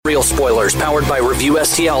Real Spoilers, powered by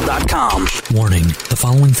ReviewSTL.com. Warning, the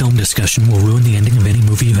following film discussion will ruin the ending of any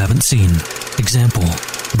movie you haven't seen. Example,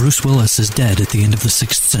 Bruce Willis is dead at the end of The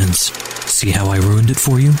Sixth Sense. See how I ruined it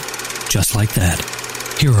for you? Just like that.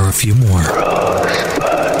 Here are a few more.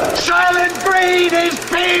 Silent breed is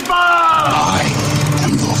people! I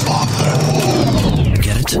am the father.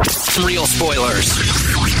 Get it? Real Spoilers.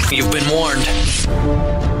 You've been warned.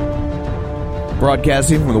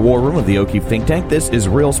 Broadcasting from the war room of the O'Keefe Think Tank, this is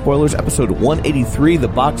Real Spoilers, episode 183, the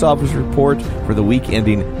box office report for the week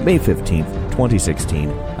ending May 15th, 2016.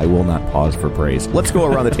 I will not pause for praise. Let's go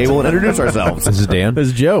around the table and introduce ourselves. This is Dan. This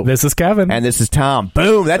is Joe. This is Kevin. And this is Tom.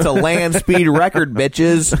 Boom! That's a land speed record,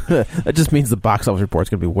 bitches. That just means the box office report's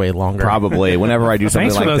going to be way longer. Probably. Whenever I do something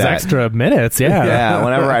Thanks like for those that. extra minutes, yeah. Yeah,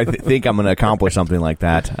 whenever I think I'm going to accomplish something like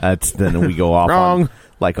that, then we go off Wrong. on,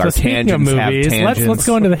 like, So our speaking tangents of have movies, tangents. let's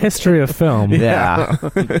go into the history of film. Yeah.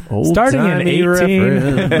 Starting in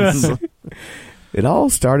 18... It all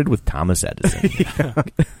started with Thomas Edison.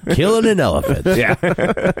 Killing an elephant. Yeah.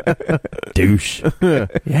 Douche.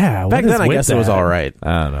 Yeah. Back then, I guess it was all right.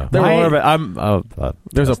 I don't know. There Why- were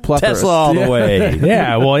there's a plethora. Tesla all the way.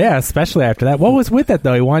 Yeah, well, yeah, especially after that. What was with that,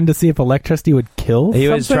 though? He wanted to see if electricity would kill He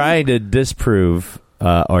was something? trying to disprove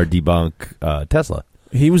or debunk Tesla.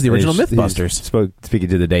 He was the original He's Mythbusters. speaking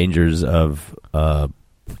to the dangers of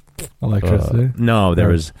electricity. no, there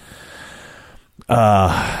was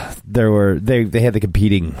they had the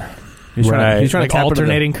competing. He's trying to like tap into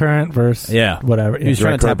alternating current versus whatever. He's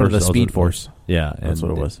trying to Direct tap into the versus Speed ultimate. Force. Yeah, That's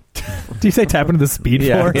what it was. Do you say tap into the speed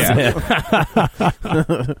force?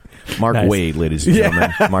 Mark Nice. Wade, ladies and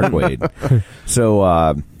gentlemen. Mark Wade.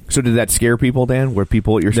 So did that scare people, Dan? Were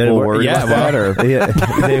people at your school worried about that? Or?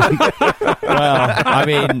 Well, I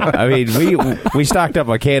mean, we stocked up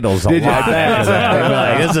on candles a lot.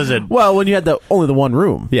 Like, this isn't. Well, when you had only the one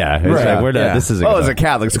room. Yeah, it's Right. like, we're not. Yeah. This isn't. Oh, gonna- it's a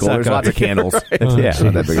Catholic school. not There's gonna- lots of candles. Yeah, It's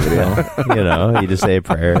not that big of a deal. You know, you just say a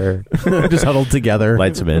prayer, Just huddled together.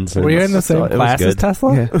 light some incense. Were you in the same So it was class as good.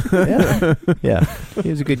 Tesla? Yeah, he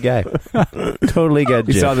was a good guy. Totally got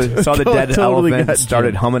You gypped. saw the dead Totally elephant got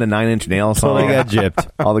started humming a Nine Inch Nails song. Totally got gypped.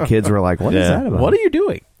 All the kids were like, "What is Yeah. that about?" What are you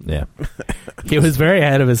doing? Yeah, He was very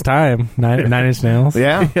ahead of his time. Nine Inch Nails.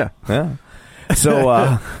 Yeah, Yeah. yeah. So,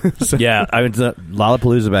 yeah. I mean,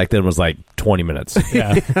 Lollapalooza back then was like 20 minutes.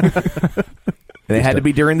 Yeah. they had to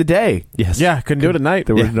be during the day. Yes. Yeah, couldn't do it at night.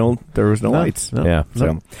 There was no lights. No. Yeah.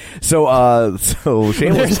 So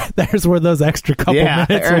shameless. There's where those extra couple Yeah,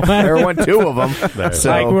 minutes there went. went two of them. So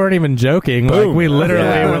Like, we weren't even joking. Like, we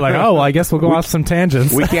literally were like, oh, well, I guess we'll go off some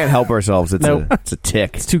tangents. we can't help ourselves. It's it's a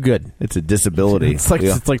tick. It's too good. It's a disability. It's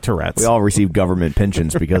like Tourette's. We all receive government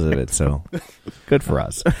pensions because of it, so good for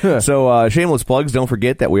us. So, shameless plugs. Don't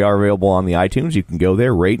forget that we are available on the iTunes. You can go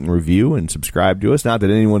there, rate and review, and subscribe to us. Not that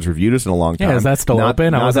anyone's reviewed us in a long time. Yeah, is that still not,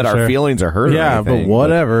 open? I Not wasn't that our sure. feelings are hurt. or Yeah, anything, but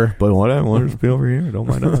whatever. But whatever. We'll just be over here. Don't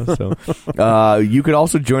mind us. So, you could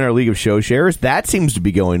also join our League of Show Sharers. That seems to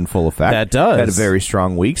be going full effect. That does. Had a very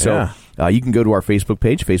strong week. So. Yeah. You can go to our Facebook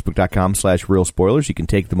page, facebook.com/Real Spoilers. You can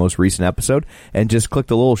take the most recent episode and just click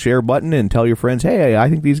the little share button and tell your friends, hey, I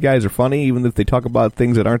think these guys are funny, even if they talk about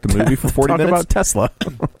things that aren't the movie for 40 Talk minutes. about Tesla.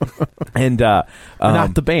 And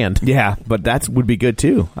Not the band. yeah, but that would be good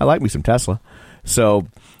too. I like me some Tesla. So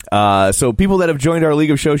people that have joined our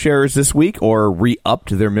League of Show Sharers this week or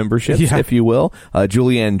re-upped their memberships, if you will,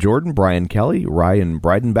 Julianne Jordan, Brian Kelly, Ryan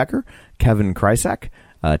Breidenbecker, Kevin Krysak,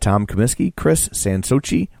 Tom Comiskey, Chris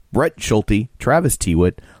Sansochi, Brett Schulte, Travis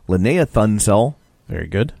Tewitt, Linnea Thunsell, Very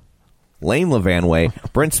good. Lane Levanway,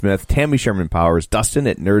 Brent Smith, Tammy Sherman Powers, Dustin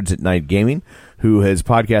at Nerds at Night Gaming, who has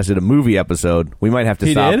podcasted a movie episode. We might have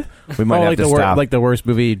to stop. Did? We might have like to stop. like the worst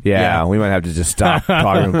movie. Yeah, we might have to just stop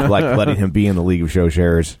talking, like letting him be in the League of Show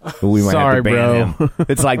Sharers. We might have to Sorry, ban bro. him.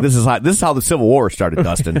 It's like this is how the Civil War started,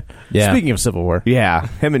 Dustin. Yeah. Speaking of Civil War, Yeah,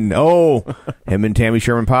 him and Tammy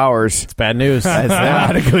Sherman Powers. it's bad news. That's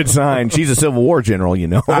not a good sign. She's a Civil War general, you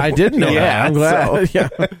know. I didn't know that. I'm glad. Yeah.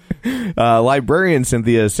 Librarian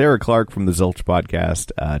Cynthia, Sarah Clark from the Zilch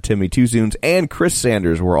podcast, Timmy Tuzoons, and Chris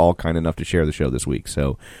Sanders were all kind enough to share the show this week.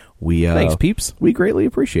 So we Thanks, peeps. We greatly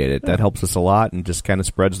appreciate it. That helps us a lot and just kind of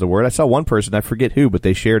spreads the word. I saw one person, I forget who, but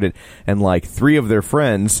they shared it, and like 3 of their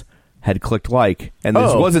friends had clicked like, and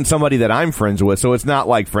this wasn't somebody that I'm friends with, so it's not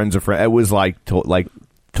like friends of friends. It was like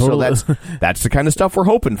Totally. So that's the kind of stuff we're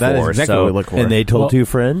hoping That for. is exactly what we look for. And they told 2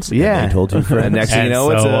 friends. Yeah. And they told 2 friends. And next thing you know,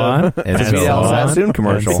 it's a Fidel Sassoon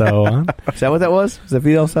commercial. And so on. Is that what that was? Is that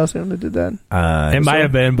Fidel Sassoon that did that? It might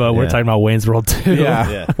have been, but we're talking about Wayne's World 2.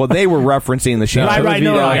 Yeah. Well, they were referencing the show. Right,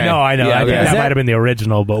 no, I know. Yeah, I think okay. that might have been the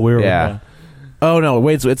original, but we were... Yeah. Oh no,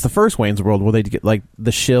 wait! So it's the first Wayne's World where they get like the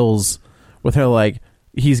shills with her, like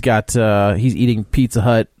he's eating Pizza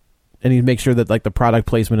Hut and he makes sure that like the product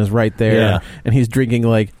placement is right there, Yeah. and he's drinking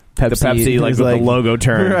like Pepsi, The Pepsi, and like he's with the logo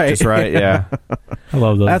turned Right. just right. Yeah. I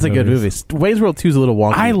love those. That's a good movie. Wayne's World 2 is a little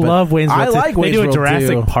wonky. I but love Wayne's World. I 2. like They Wayne's do a World Jurassic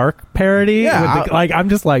 2. Park parody. Yeah, with the, I'm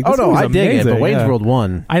just like, Oh this no, movie's I dig amazing. it. But Wayne's yeah. World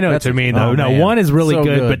 1, I know what that's- you mean. oh, No, man. 1 is really So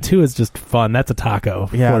good, but 2 is just fun. That's a taco.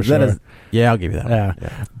 Yeah, for sure. that is. Yeah, I'll give you that.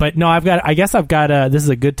 Yeah. But no, I guess I've got. This is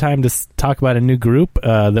a good time to talk about a new group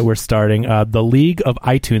that we're starting, the League of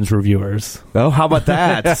iTunes Reviewers. Oh, how about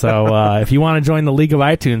that? So if you want to join the League of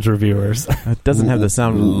iTunes Reviewers, It doesn't have the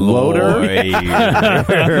sound. Loader.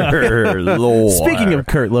 Lord. Speaking of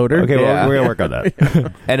Kurt Loader, Okay, Yeah. we're gonna work on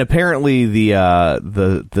that. And apparently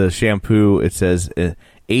the shampoo, it says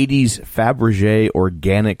 80s Fabergé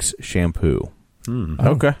Organics shampoo.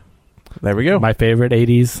 okay, there we go. my favorite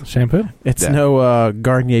 '80s shampoo. It's Yeah. no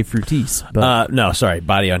Garnier Fructis, but No, sorry,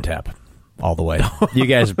 Body on Tap, all the way. You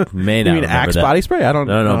guys may you not mean remember Axe that. body spray? I don't.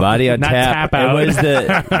 No, Body on Not Tap. Tap Out. It was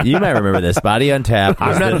the. You might remember this. Body on Tap.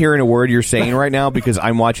 I'm not hearing a word you're saying right now because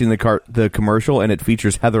I'm watching the commercial and it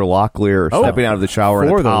features Heather Locklear stepping out of the shower in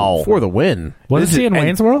for a towel. the win. Wasn't This she is- in and-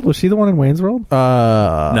 Wayne's World? Was she the one in Wayne's World?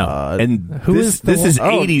 No. And Who this, is the this is one?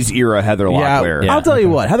 Oh. 80s era Heather Locklear. Yeah. I'll tell you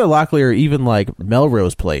what, Heather Locklear, even like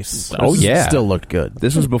Melrose Place, Oh, yeah. still looked good.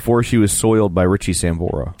 This was before she was soiled by Richie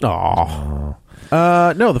Sambora.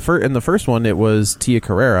 Oh, no, in the first one it was Tia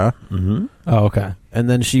Carrera, Oh, okay. and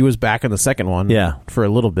then she was back in the second one, Yeah. for a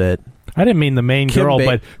little bit. I didn't mean the main Kim girl, Ba-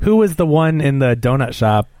 but who was the one in the donut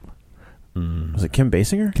shop? Was it Kim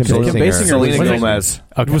Basinger? Kim Kim Basinger. Basinger. Selena was- Gomez.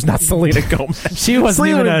 It was not Selena Gomez. She wasn't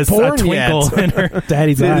Selena even a born twinkle yet. in her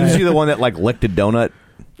daddy's Isn't eye. she the one that like licked a donut?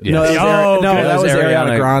 No, that was, Oh, no, good. that was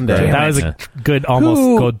Ariana Grande. Damn That was a good, almost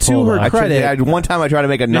Who, good to pull. her though. credit- One time I tried to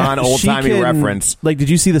make a non-old-timey She can- reference. Like, did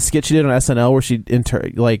you see the skit she did on SNL where she did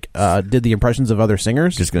the impressions of other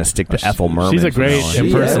singers? Just going to stick to Ethel Merman. She's a from great now on.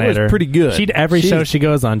 impersonator. was pretty good. She'd every show she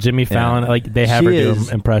goes on, Jimmy Fallon, like they have She her do is-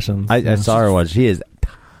 impressions. I saw her once. She is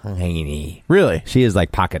tiny. Really? She is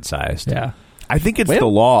like pocket sized. yeah. I think it's the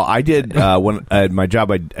law. I did when at my job.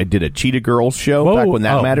 I did a Cheetah Girls show Whoa. back when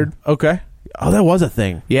that Oh. mattered. Okay. Oh, that was a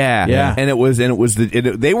thing. Yeah, Yeah. and it was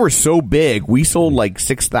they were so big. We sold like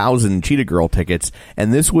 6,000 Cheetah Girl tickets,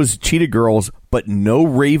 and this was Cheetah Girls, but no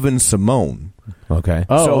Raven Simone. Okay.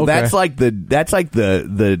 Oh, So okay. that's like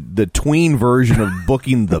the tween version of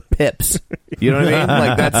booking the Pips. You know what I mean?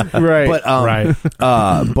 Like that's Right. But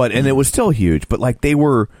Right. but and it was still huge. But like they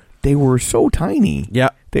were so tiny. Yeah.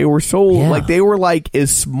 They were so Yeah. they were like as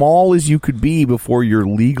small as you could be before you're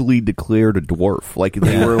legally declared a dwarf. Like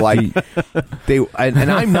they were like and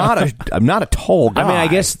I'm not a tall guy. I mean, I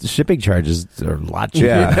guess the shipping charges are a lot cheaper.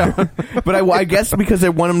 Yeah, but I guess because they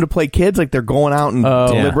want them to play kids, like they're going out and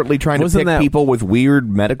deliberately trying to Wasn't pick that- people with weird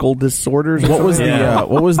medical disorders. What was Yeah.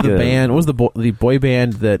 the band? What was the boy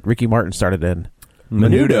band that Ricky Martin started in?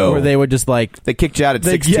 Menudo? Where they would just like They kicked you out at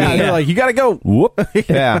 16. Yeah, they're like, you gotta go. Whoop.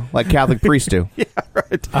 Yeah, like Catholic priests do.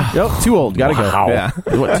 Nope, too old. Gotta go. Yeah.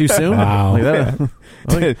 What, too soon? Wow. Like that?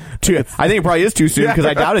 I think it probably is too soon because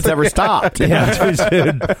I doubt it's ever stopped. Yeah, too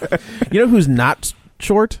soon. You know who's not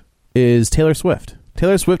short is Taylor Swift.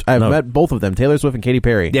 Taylor Swift. I've met both of them. Taylor Swift and Katy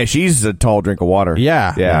Perry. Yeah, she's a tall drink of water.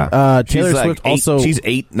 Yeah. Yeah. Taylor She's like Swift 8 also- She's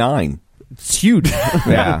 8'9". It's huge.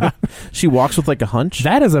 Yeah. She walks with like a hunch.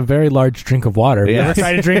 That is a very large drink of water. You Yeah. ever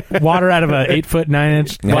try to drink water out of an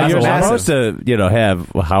 8'9" Yeah, glass you're of water? supposed to, have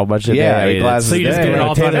how much a Yeah, day? glasses So you just a do day. it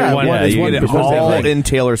all together in one yeah, day. you You get get it all like- in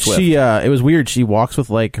Taylor Swift. She it was weird. She walks with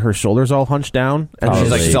like her shoulders all hunched down, and She's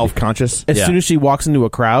she's like Probably. self-conscious. as Yeah. soon as she walks into a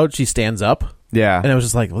crowd, she stands up. Yeah. And I was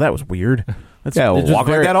just like, well, that was weird. That's, Yeah, it's just walk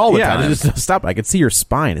like that all the time. Just stop. I could see your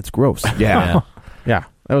spine. It's gross. Yeah. Yeah.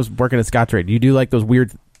 That was working at Scottrade. You do like those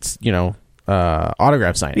weird,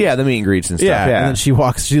 autograph signings. Yeah, the meet and greets and stuff. Yeah. Yeah. And then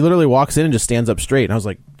she literally walks in and just stands up straight. And I was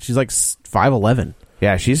like, she's like 5'11".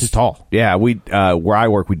 Yeah, she's tall. Yeah, we where I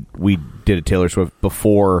work, we did a Taylor Swift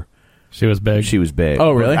before She was big. she was big.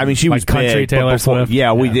 Oh, really? I mean, she Like was country big, but Taylor before- Swift?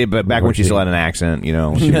 Yeah, we did, but back when she still had an accent,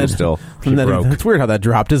 she was still. And then it's weird how that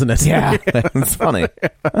dropped, isn't it? Yeah, it's funny.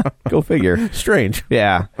 Go figure. Strange.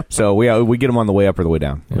 Yeah, so we get them on the way up or the way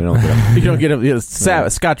down. We don't get them. You don't get them.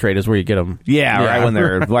 Scottrade is where you get them. Yeah, right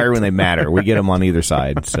when they matter. We get them on either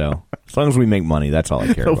side. So as long as we make money, that's all I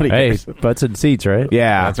care about. Nobody Hey, cares. butts and seats, right?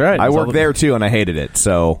 Yeah, That's right. I It's all worked the- there too, and I hated it.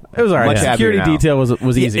 So It was all right. much The happier security now. detail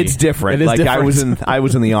was Yeah, easy. it's different. It is Like different. I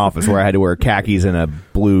was in the office where I had to wear khakis and a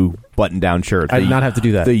blue button-down shirt. I did not have to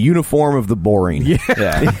do that. The uniform of the boring.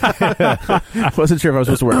 Yeah, Wasn't sure if I was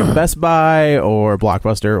supposed to work at Best Buy or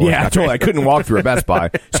Blockbuster. Or yeah. Totally. I couldn't walk through a Best Buy.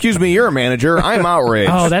 Excuse me, you're a manager. I'm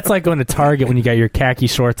outraged. Oh, that's like going to Target when you got your khaki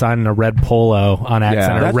shorts on and a red polo on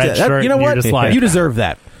accident or a That's red it. shirt. You know and what? You're just like, You deserve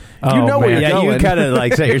that. Oh, you know where man. you're going. You kind of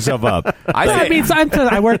like set yourself up. I mean,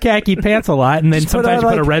 sometimes I wear khaki pants a lot, and then sometimes you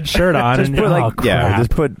put a red shirt on. Just and, put like crap.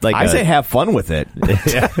 just put like I say have fun with it.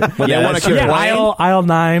 When they want to complain, aisle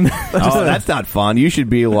 9. oh, that's not fun. You should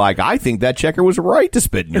be like, I think that checker was right to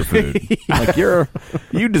spit in your food. Like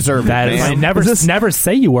you deserve That it, is, man. never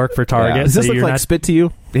say you work for Target. Yeah. Does this so look you're like not, spit to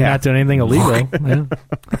you? you're not doing anything illegal. Yeah.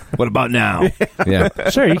 What about now? Yeah.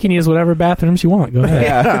 Sure, you can use whatever bathrooms you want. Go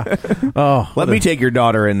ahead. Oh, Let me take your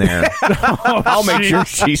daughter in there. I'll make sure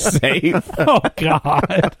she's safe. Oh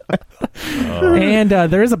God. And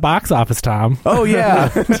there is a box office, Tom. Oh yeah.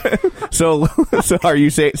 So are you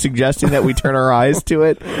suggesting that we turn our eyes to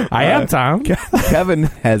it? I am, Tom. Kevin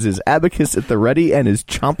has his abacus at the ready and is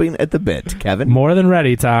chomping at the bit. Kevin, More than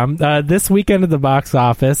ready, Tom. This weekend at the box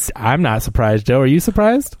office, I'm not surprised. Joe, are you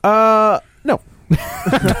surprised? no.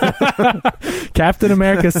 Captain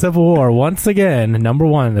America Civil War, once again, number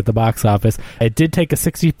 1 at the box office. It did take a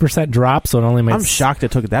 60% drop, so it only made... I'm shocked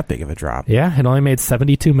it took that big of a drop. Yeah, it only made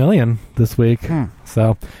 $72 million this week.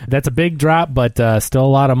 So that's a big drop, but still a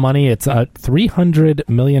lot of money. It's $300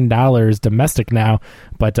 million domestic now,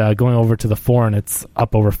 but going over to the foreign, it's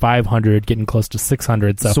up over 500, getting close to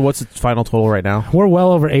 600. So what's its final total right now? We're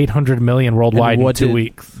well over 800 million worldwide And in what 2 did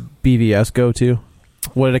weeks. BVS go to?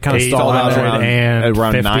 What did it kind of stall out at?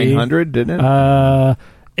 around 900, didn't it?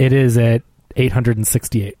 It is at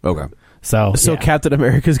 868. Okay. So So yeah. Captain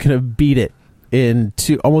America's going to beat it in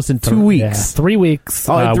almost in 2 weeks. Yeah, 3 weeks.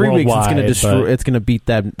 Oh, in 3 weeks, it's worldwide, going to destroy. but- It's going to beat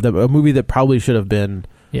a movie that probably should have been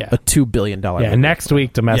Yeah. a $2 billion. Yeah, movie. next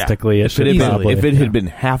week domestically, it should If probably. it had been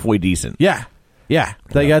halfway decent. Yeah,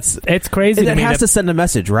 like that's. It's crazy It to me has that- to send a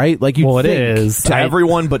message, right? Like you. Well, it think. is. To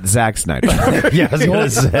everyone but Zack Snyder. Yeah, I was gonna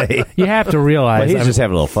say. You have to realize. But he's I mean, just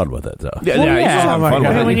having a little fun with it, though. Yeah, well, yeah, he's yeah. just having fun with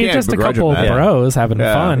I it. mean, when You you're can't just a begrudge him couple that. bros having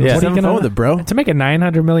Yeah. fun. Yeah. What Just are you having fun gonna with it, bro. To make a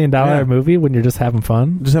 $900 million movie when you're just having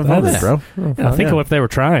fun? Just have fun with it, bro. Think of what they were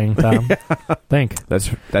trying, Tom. Think.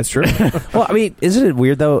 That's true. Well, I mean, isn't it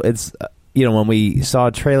weird though? It's when we saw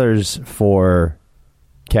trailers for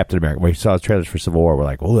Captain America, when we saw trailers for Civil War, we're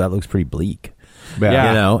like, "Oh, that looks pretty bleak."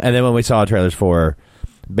 Yeah. And then when we saw trailers for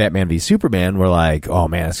Batman v Superman, we're like, "Oh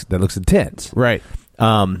man, that looks intense." Right.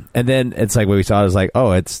 And then it's like when we saw it, was like,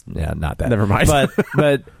 "Oh, it's not that." Never mind.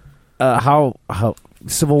 But how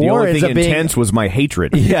Civil The War only ends thing up being intense was my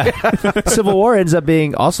hatred. Yeah, Civil War ends up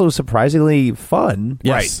being also surprisingly fun.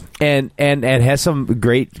 Yes. and has some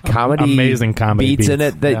great comedy, Amazing comedy beats in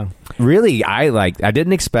beats. it that Yeah. really I liked. I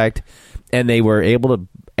didn't expect, and they were able to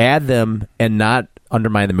add them and not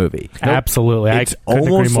undermine the movie. Absolutely. It's I couldn't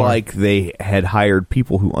agree almost more. like they had hired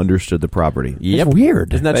people who understood the property. It's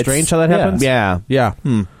weird. Isn't that It's- strange how that happens? Yeah. Yeah.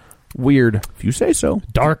 Weird. If you say so.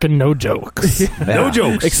 dark and no jokes. No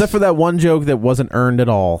jokes. Except for that one joke that wasn't earned at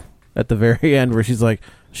all at the very end, where she's like,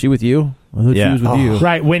 "She with you? I thought she Yeah. was with you."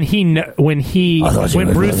 Right when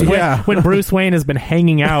Bruce Wayne has been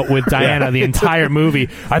hanging out with Diana the entire movie.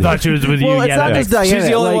 I thought she was with you. Well, it's Yeah, not that just makes- Diana. She's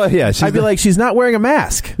the only like, one- yeah, she's I'd be the- like, she's not wearing a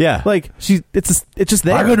mask. Yeah. like it's just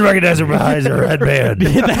there. recognize her behind the red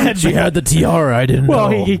band. She had the tiara. I didn't Well,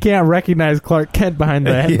 know. he can't recognize Clark Kent behind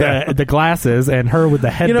the glasses and her with the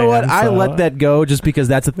You headband. know what? I so- let that go just because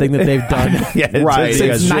that's a thing that they've done. Right. Since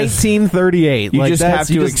It's just- 1938. You like just that's-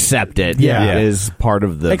 have you to just- accept it. Yeah. Is part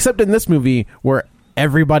of the. Except in this movie where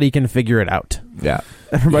everybody can figure it out. yeah.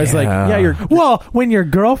 Everybody's like, "Yeah, you're." Well, when your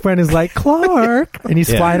girlfriend is like Clark and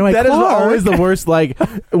he's flying away, That is Clark. always the worst. Like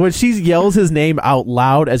when she yells his name out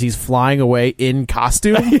loud as he's flying away in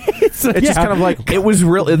costume. It's just kind of like, It was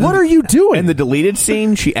real. what are you doing? In the deleted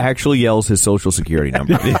scene, she actually yells his social security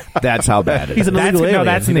number. That's how bad it is. He's an That's, illegal alien.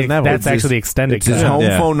 that's, He doesn't have one. that's actually the extended It's his cut. home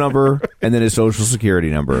Yeah. phone number and then his social security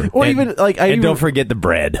number. Or even like I And even, don't forget the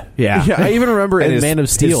bread. Yeah. Yeah, I even remember And in his, Man of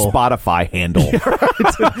his Steel. Spotify handle.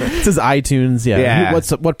 It's his iTunes. Yeah. Yeah.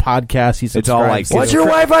 What podcast he subscribes It's all like, to. What's your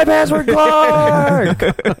Wi-Fi password,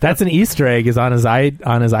 Clark? That's an Easter egg. Is on his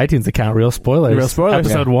iTunes account. Real spoilers. Real spoilers.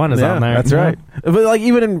 Episode 1 is Yeah, on there. That's right. But like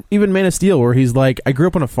even Man of Steel, where he's like, I grew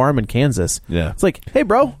up on a farm in Kansas. Yeah. It's like, hey,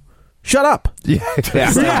 bro, shut up.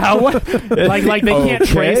 Yeah, what? like they can't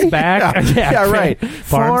trace back. Yeah, right. Farms in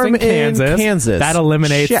Farm in Kansas. Kansas. That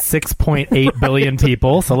eliminates Shit. 6.8 billion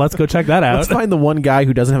people. So let's go check that out. Let's find the one guy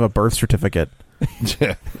who doesn't have a birth certificate.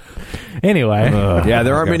 Anyway, yeah,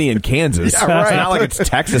 there aren't many in Kansas. Yeah, right. It's not like it's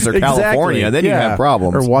Texas or Exactly. California. Then you Yeah. have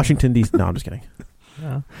problems. Or Washington, D.C. No, I'm just kidding.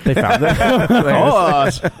 They found it. Oh,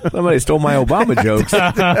 somebody stole my Obama jokes.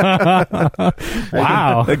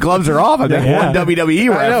 wow. The gloves are off. I've got Yeah. one WWE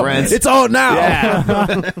I know. reference. It's on now.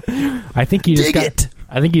 Yeah. I think you just Dig got. it.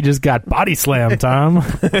 I think you just got body slammed, Tom.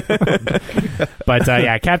 But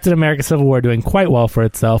yeah, Captain America Civil War doing quite well for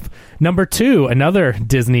itself. Number 2, another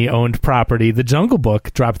Disney-owned property, The Jungle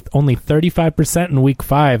Book, dropped only 35% in week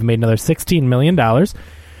 5, made another $16 million.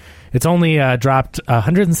 It's only dropped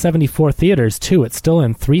 174 theaters, too. It's still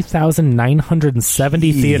in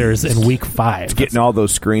 3,970 theaters in week 5. It's getting all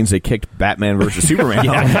those screens they kicked Batman versus Superman.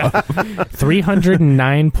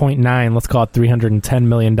 309.9, let's call it $310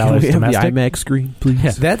 million domestic. The IMAX screen, please.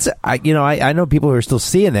 Yeah. That's I know people who are still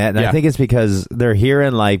seeing that, and I think it's because they're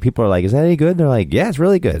hearing like people are like, "Is that any good?" And they're like, "Yeah, it's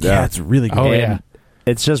really good." Yeah, it's really good. Oh, yeah.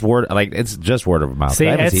 It's just word of mouth. See,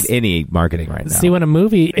 I haven't seen any marketing right now. See, when a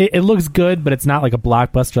movie, it looks good, but it's not like a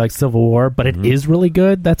blockbuster like Civil War, but it is really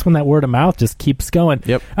good, that's when that word of mouth just keeps going.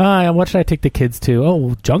 Yep. What should I take the kids to?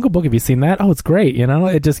 Oh, Jungle Book, have you seen that? Oh, it's great.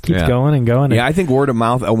 It just keeps going and going. Yeah, I think word of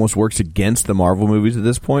mouth almost works against the Marvel movies at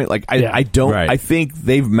this point. Like, I don't. Right. I think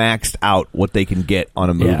they've maxed out what they can get on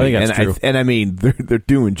a movie. I think that's true. And I mean, they're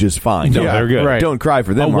doing just fine. They're good. Right. Don't cry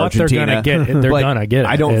for them, what Argentina. they're gonna get, they're But gonna get it.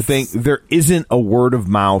 I don't think there isn't a word of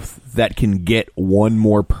mouth that can get one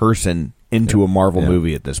more person into a Marvel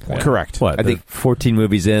movie at this point. Correct. What? I think 14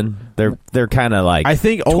 movies in, they're kind of like. I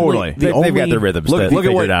think only they've got their rhythms. Look at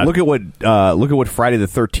figured out. what Friday the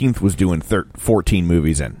 13th was doing. 14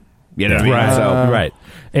 movies in. You know what I mean? Right. So, Right.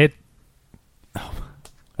 it.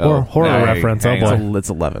 Horror reference. Oh boy. It's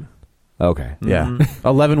 11. Okay. Yeah.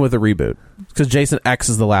 11 with a reboot. Because Jason X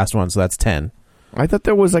is the last one, so that's 10. I thought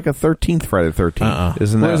there was like a 13th Friday the 13th.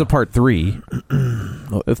 Isn't There's that a part 3.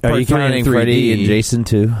 Are you counting Freddy and Jason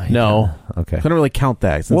too? No. Okay. I don't really count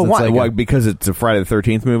that. Since Well, it's why? like Why? Because it's a Friday the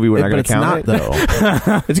 13th movie. We're not going to count it.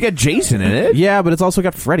 though. It's got Jason in it. Yeah, but it's also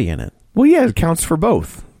got Freddy in it. Well, yeah, it counts for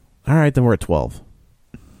both. All right, then we're at 12.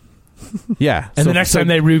 Yeah. And the next time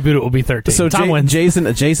they reboot it will be 13. So Tom wins. Jason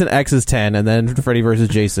X is 10, and then Freddy versus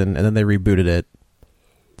Jason, and then they rebooted it.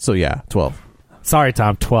 So yeah, 12. Sorry,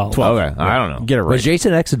 Tom. 12. Okay, I don't know. Get it right. Was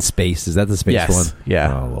Jason X in space? Is that the space Yes. one?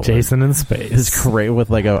 Yeah. Oh, Lord. Jason in space. It's great with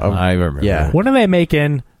like a I remember. Yeah. When are they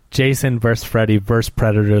making Jason versus Freddy versus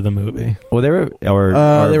Predator the movie? Well, they were they were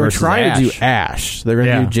versus trying Ash. to do Ash. They were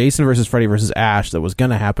going to do Jason versus Freddy versus Ash. That was going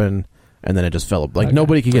to happen, and then it just fell. Like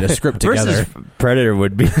nobody could get a script together. Versus Predator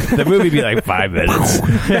would be the movie would be like 5 minutes.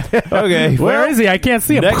 Okay, Where is he? I can't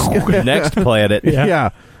see him. next planet. Yeah.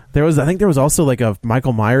 I think there was also like a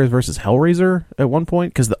Michael Myers versus Hellraiser at one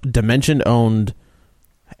point because the Dimension owned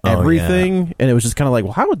everything, and it was just kind of like,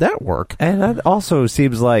 well, how would that work? And that also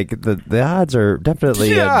seems like the odds are definitely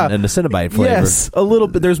in the Cenobite flavor. Yes, a little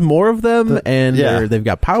bit. There's more of them, and they've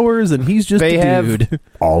got powers, and he's just They a dude. have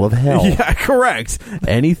all of hell. Yeah, correct.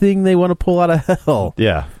 Anything they want to pull out of hell,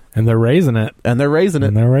 Yeah. And they're raising it. and they're raising it.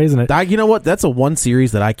 And they're raising it. You know what? That's a one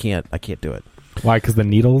series that I can't do it. Why? Because the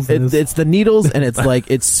needles? It's the needles, and it's like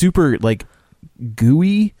it's super like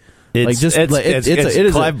gooey.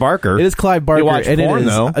 It's Clive Barker. It is Clive Barker. You watch and porn, it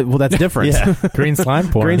is, though. well, that's different. green slime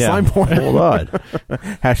porn. Green slime porn. Hold on.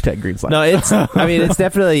 Hashtag green slime. No, it's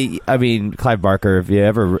definitely. Clive Barker. If you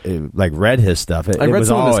ever like read his stuff, I read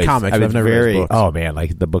some of his comics, but I've never read his books. Oh man,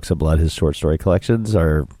 like the Books of Blood, his short story collections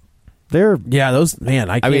are. They're those man.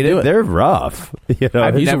 I can't do it. They're rough. You know,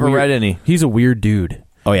 I've never read any. He's a weird dude.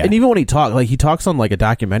 Oh yeah, and even when he talks on like a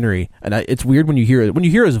documentary, and it's weird when you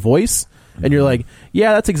hear his voice, and you're like,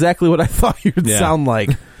 yeah, that's exactly what I thought you'd sound like.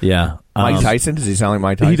 Yeah, Mike Tyson? Does he sound like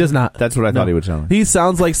Mike Tyson? He does not. That's what I thought he would sound like. He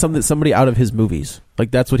sounds like somebody out of his movies.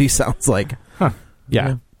 Like that's what he sounds like. Huh.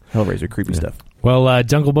 Yeah. Hellraiser, creepy stuff. Well,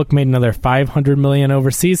 Jungle Book made another $500 million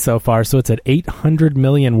overseas so far, so it's at $800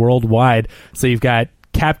 million worldwide. So you've got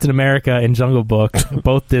Captain America and Jungle Book,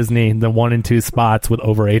 both Disney, the 1 and 2 spots with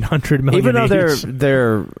over $800 million. Even though each.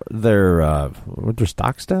 were their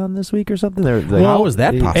stocks down this week or something. How is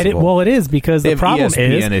that possible? It is because They the have problem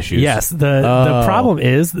ESPN is issues. yes, the problem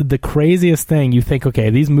is the craziest thing. You think, okay,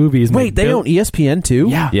 these movies. Wait, they own ESPN too?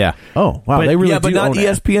 Yeah. Yeah. Oh wow, But- they really Yeah, but do not own it.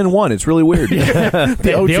 ESPN 1. It's really weird.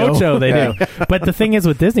 The Ocho, they do. But the thing is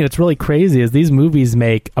with Disney, what's really crazy is these movies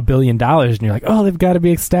make $1 billion, and you're like, oh, they've got to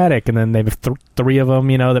be ecstatic. And then they have three of them,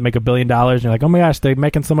 that make $1 billion, and you're like, oh my gosh, they're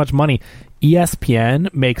making so much money.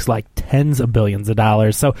 ESPN makes like tens of billions of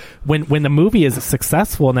dollars. So when the movie is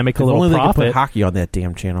successful and they make a little Only profit, they could put hockey on that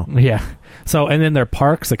damn channel. yeah. So, and then their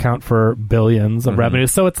parks account for billions of revenue.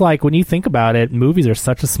 So it's like, when you think about it, movies are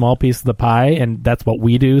such a small piece of the pie, and that's what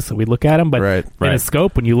we do. So we look at them, but Right. in a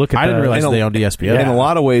scope, when you look at I didn't realize and they owned ESPN. In a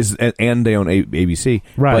lot of ways, and they own ABC.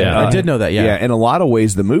 Right. But, Yeah. I did know that, yeah. In a lot of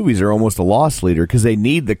ways, the movies are almost a loss leader because they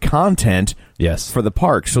need the content Yes. for the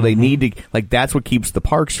parks. So they need to, like, that's what keeps the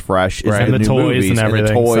parks fresh. Is Right. the And the new toys movies and the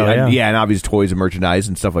everything. toy- So, and, yeah. and obviously toys and merchandise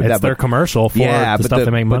and stuff like It's that. their commercial for the stuff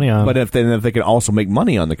they make money on. But if they can also make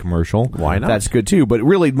money on the commercial, Why not? That's good too. But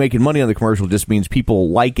really, making money on the commercial just means people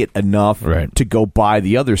like it enough to go buy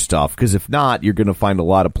the other stuff. Because if not, you're going to find a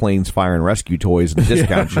lot of Planes, Fire, and Rescue toys in the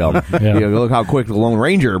discount shelf. Yeah. You know, look how quick the Lone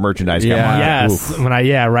Ranger merchandise came out. Yes,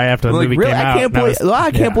 right after the Like, movie really? came out.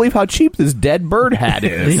 I can't believe how cheap this dead bird hat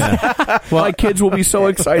is. Well, my kids will be so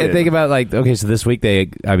excited. And think about, like, okay, so this week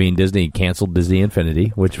Disney canceled Disney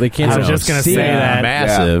Infinity, which They canceled- I was just going to say seemed that.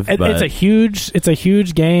 massive. It's but- a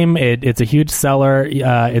huge game. It's a huge seller.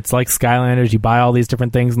 It's like Skylanders. You buy all these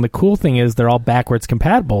different things, and the cool thing is they're all backwards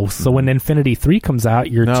compatible. So when Infinity 3 comes out,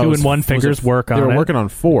 your 2 and 1 fingers work on it. They were working on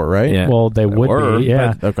 4, right? Yeah. Well, they would were, be,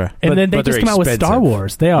 yeah. Okay. And then they but just they're came out with Star expensive.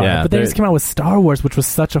 Wars. They are, Yeah, but they they're- just came out with Star Wars, which was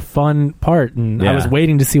such a fun part, and I Yeah. was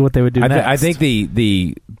waiting to see what they would do next. I think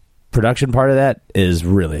the production part of that is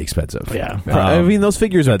really expensive. Yeah. I mean, those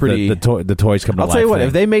figures are pretty. The toys come to I'll life. tell you what, thing.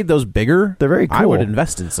 if they made those bigger, They're very I would cool.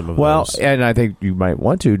 invest in some of well, those. and I think you might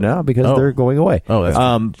want to now because Oh. they're going away. Oh, that's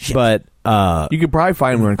but you could probably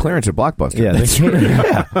find one on clearance at Blockbuster.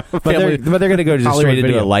 yeah, but they're going to go just Hollywood straight into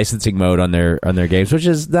Video. a licensing mode on their games, which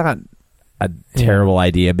is not a terrible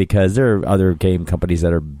idea because there are other game companies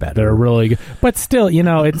that are better. They're really good, but still,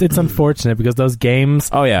 it's unfortunate because those games.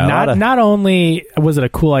 Oh, yeah, a lot of- not only was it a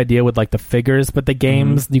cool idea with like the figures, but the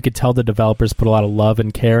games you could tell the developers put a lot of love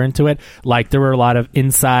and care into it. Like there were a lot of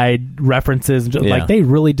inside references, like they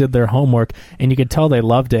really did their homework, and you could tell they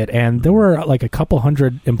loved it. And there were like a couple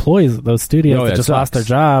hundred employees at those studios that just lost their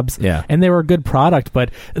jobs. Yeah. and they were a good product. But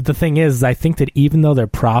the thing is, I think that even though they're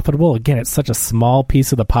profitable, again, it's such a small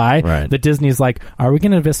piece of the pie. Right. That Disney's like, are we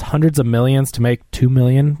going to invest hundreds of millions to make $2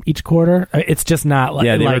 million each quarter? It's just not like.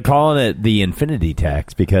 Yeah, they were calling it the infinity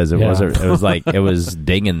tax because it was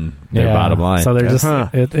dinging their bottom line. So they're just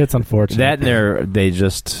it's unfortunate. That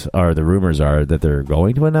and the rumors are that they're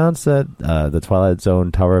going to announce that the Twilight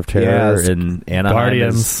Zone Tower of Terror in Anaheim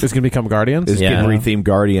Guardians. It's going to become Guardians? It's getting rethemed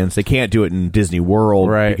Guardians. They can't do it in Disney World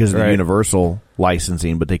because of the Universal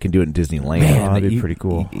licensing, but they can do it in Disneyland. Man, that'd be pretty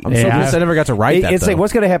cool. I'm so Yeah. pissed I never got to write that. It's like,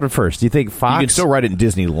 what's going to happen first? Do you think Fox? You can still write it in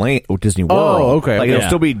Disneyland or Disney World. Oh, okay, Like okay. it'll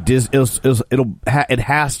still be it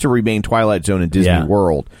has to remain Twilight Zone in Disney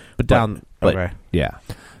World, but okay. yeah.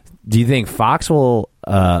 Do you think Fox will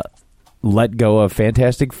let go of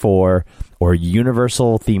Fantastic Four, or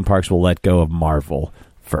Universal theme parks will let go of Marvel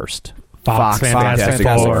first? Fox Fantastic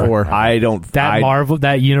Four. I don't.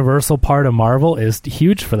 That Universal part of Marvel is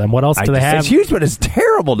huge for them. What else do they have? It's huge, but it's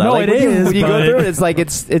terrible now. No, like, it is, When you go but- through it, it's like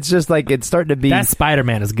it's just like it's starting to be. That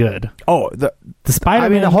Spider-Man is good. Oh, the Spider-Man. I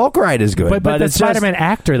mean, the Hulk ride is good, but the it's Spider-Man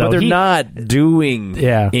actor though, but they're not doing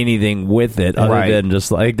anything with it other than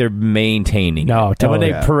just like they're maintaining. No, and when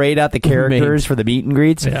totally. they parade out the characters for the meet and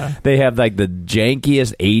greets, they have like the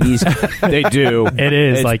jankiest '80s. They do. It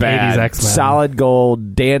is It's like bad. 80s X-Men. Solid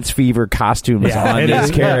gold dance fever costumes Yeah, on it these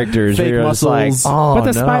is. characters. Fake You're just muscles. like, oh,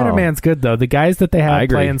 But the no. Spider-Man's good though. The guys that they I have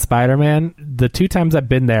agree. playing Spider-Man, the 2 times I've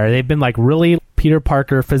been there, they've been like really Peter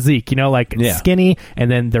Parker physique, like skinny,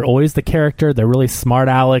 and then they're always the character. They're really smart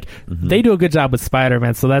aleck. They do a good job with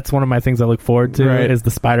Spider-Man, so that's one of my things I look forward to is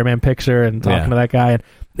the Spider-Man picture and talking to that guy. And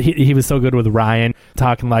he was so good with Ryan,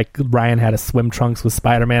 talking like Ryan had a swim trunks with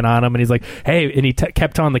Spider-Man on him, and he's like, hey, and he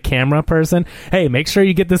kept telling the camera person, hey, make sure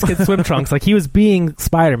you get this kid swim trunks. Like he was being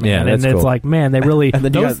Spider-Man, Yeah, and that's it's cool. like, man, they really. And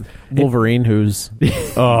then you got Wolverine, who's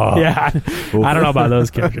yeah, I don't know about those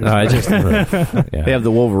characters. No, I just They have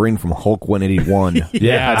the Wolverine from Hulk 181.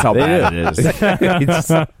 Yeah, that's how bad it is.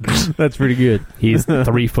 that's pretty good. He's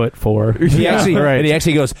 3'4". He actually, and he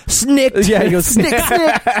actually goes snicked. Yeah, he goes snick,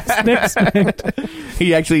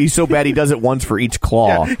 snick. He's so bad he does it once for each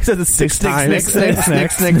claw. He says it 6 times.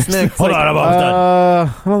 Snick. Hold on, I'm almost done.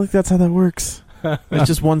 I don't think that's how that works. It's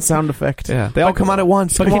just one sound effect. Yeah, they all come out at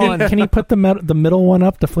once. But can he put the middle one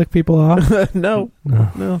up to flick people off? No,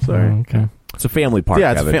 sorry. Oh, okay. It's a family park.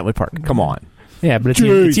 Yeah, it's a Kevin. family park. Come on. Yeah, but it's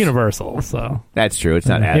Universal, so That's true. It's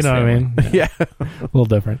not as you know what I family. mean. Yeah. A little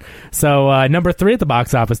different. So number 3 at the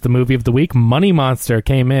box office, the movie of the week, Money Monster,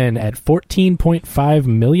 came in at $14.5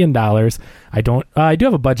 million. I do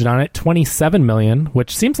have a budget on it, $27 million,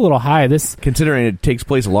 which seems a little high. This Considering it takes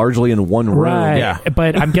place largely in one room. right, Yeah.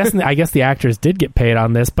 But I guess the actors did get paid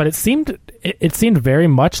on this, but it seemed very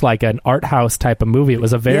much like an art house type of movie. It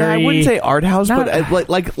was a very Yeah, I wouldn't say art house, Not- but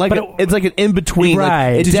but it's like an in between.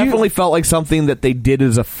 Right. It Did definitely felt like something that they did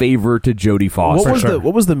as a favor to Jodie Foster.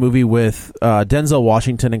 What was the movie with Denzel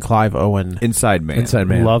Washington and Clive Owen? Inside Man?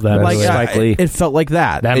 Love that That's movie. Spike Lee. It felt like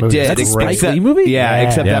that. That It movie did. is That's a great. Spike Lee movie? Yeah, Yeah.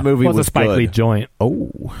 except Yeah. that movie Well, it's a was Spike good. complete joint.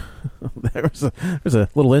 Oh, there's a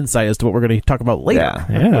little insight as to what we're going to talk about later.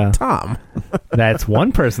 Yeah. Tom. That's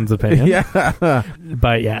one person's opinion. Yeah.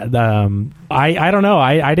 But yeah, I don't know.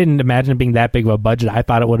 I didn't imagine it being that big of a budget. I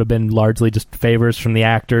thought it would have been largely just favors from the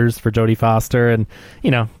actors for Jodie Foster and,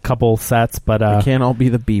 a couple sets. But It can't all be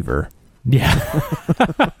the beaver. yeah.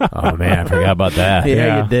 Oh man, I forgot about that.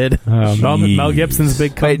 Yeah, you did. Mel Gibson's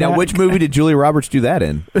big comeback. Wait, now which movie did Julia Roberts do that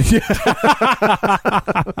in?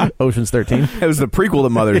 Ocean's 13. It was the prequel to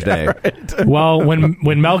Mother's Day. Right. Well,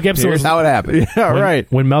 when Mel Gibson Here's was how it happened. Yeah, right.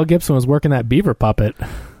 when Mel Gibson was working that beaver puppet.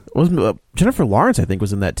 Jennifer Lawrence, I think,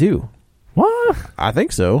 was in that too. What? I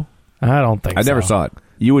think so. I don't think I never so. saw it.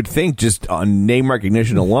 You would think just on name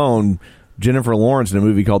recognition alone, Jennifer Lawrence in a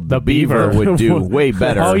movie called The Beaver would do way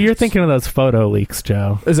better. Oh, you're thinking of those photo leaks,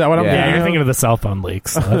 Joe. Is that what I'm Yeah, thinking? you're thinking of the cell phone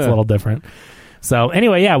leaks. So that's a little different. So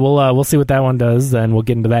anyway, yeah, we'll see what that one does, and we'll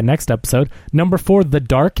get into that next episode. Number 4, The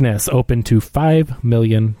Darkness, opened to $5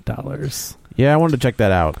 million. Yeah, I wanted to check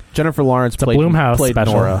that out. Jennifer Lawrence It's a played Blumhouse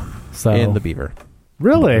special. Nora So in The Beaver.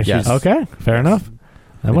 really, Yes. Okay, fair enough.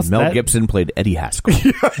 And what's Mel that? Gibson played Eddie Haskell.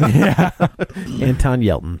 Anton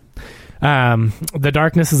Yelton. The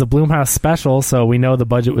Darkness is a Blumhouse special, so we know the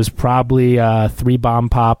budget was probably 3 bomb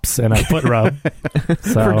pops and a foot rub.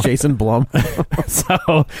 For Jason Blum.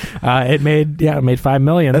 So it made $5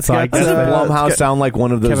 million. That's so I got- guess Doesn't Uh, Blumhouse sound like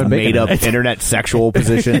one of those Kevin Bacon. made-up internet sexual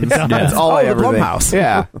positions? does. That's all I the ever think. Blumhouse.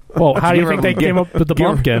 Yeah. well, how do you Give think her- they came up with the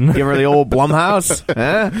pumpkin? Give her the old Blumhouse,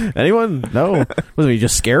 huh? Anyone? No. Was he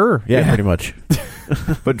just scare her? Yeah, pretty much.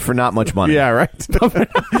 But for not much money. Yeah, right.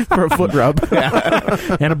 For a foot rub.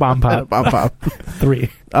 And a bomb pop. Bomb pop. 3.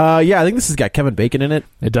 Yeah, I think this has got Kevin Bacon in it.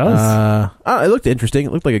 It does. It looked interesting.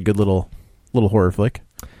 It looked like a good little horror flick.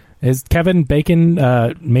 Is Kevin Bacon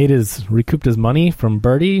recouped his money from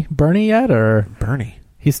Bernie yet, or Bernie.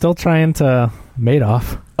 he's still trying to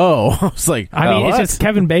Madoff? Oh, I was like, I mean, it's just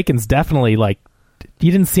Kevin Bacon's definitely like,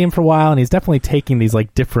 you didn't see him for a while, and he's definitely taking these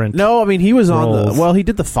like different. No, I mean he was on roles. the. Well, he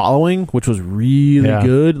did The Following, which was really Yeah.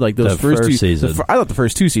 good. Like those The first first two season. I thought the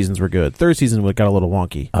first 2 seasons were good. Third season got a little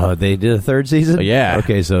wonky. Oh, they did a third season? Oh, yeah.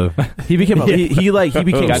 Okay, so He became he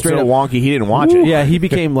became Got straight so up wonky he didn't watch it. Yeah, he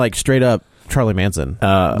became like straight up Charlie Manson.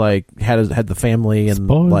 Like had the family and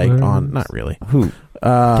Spoilers. like on not really. who?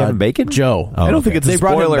 Kevin Bacon? Joe. Oh, I don't okay. think it's a They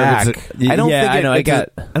brought him spoiler. back. If it's a, I don't Yeah, think I know,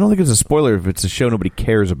 I don't think it's a spoiler if it's a show nobody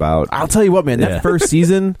cares about. I'll tell you what, man. Yeah. That first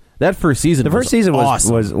season. The first season was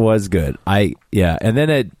awesome. was good. And then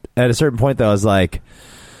at a certain point though, I was like,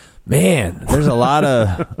 man, there's a lot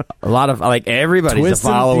of like everybody's Twists a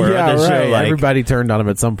follower yeah, of this right. show. Like, Everybody turned on him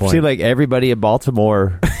at some point. seemed like everybody in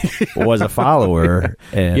Baltimore was a follower.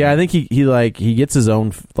 And Yeah, I think he gets his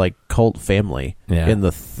own like cult family Yeah. in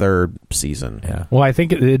the 3rd season. yeah. Well, I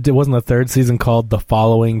think it wasn't the 3rd season called The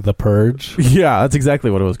Following the Purge. Yeah, that's exactly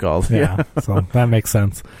what it was called. Yeah, so that makes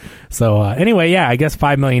sense. So anyway, yeah, I guess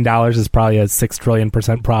 $5 million is probably a 6 trillion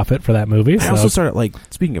 % profit for that movie. I So also started like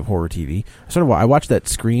speaking of horror TV. I watched that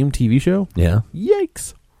Scream TV show. Yeah.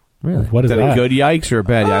 Yikes! Really? what is Is that that? a good yikes or a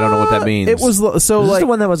bad? I don't know what that means. It was so Is this like the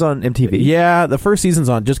one that was on MTV? yeah, the first season's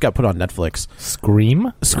just got put on Netflix.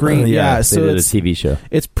 Scream? Scream. Yeah, they so did a it's TV show.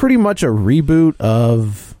 it's pretty much a reboot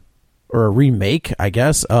or a remake, I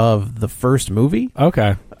guess, of the first movie.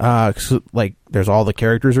 Okay. So, like there's all the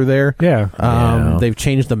characters are there. Yeah. Yeah. They've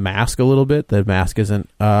changed the mask a little bit. The mask isn't.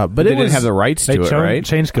 But they it didn't was, have the rights They to it, right?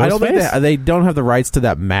 changed I don't think Ghostface? they don't have the rights to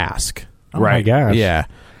that mask. Oh my gosh. Yeah.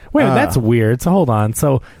 Wait, that's weird. So hold on.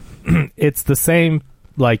 So it's the same,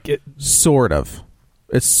 like, Sort of.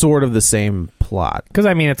 It's sort of the same plot. because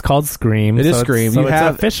I mean, it's called Scream. It is so Scream. It's, so You it's have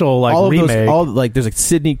an official like all of remake. those, there's a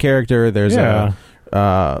Sydney character. There's Yeah.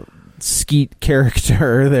 a Skeet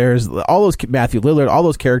character. There's all those Matthew Lillard. All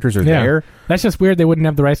those characters are yeah. there. That's just weird. They wouldn't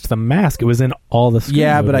have the rights to the mask. It was in all the Scream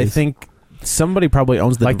Yeah, but I movies. think somebody probably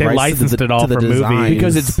owns the Like, they rights licensed to the, it all to the for movies. design.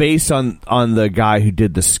 because it's based on the guy who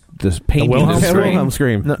did this painting. Wilhelm of Scream? Wilhelm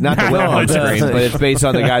Scream. Not the No, Wilhelm it's Scream, but it's based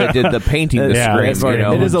on the guy that did the painting. The Yeah, Scream, that's right. you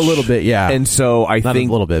know? It is a little bit, yeah. And so I Not think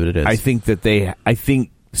a little bit, but it is. I think that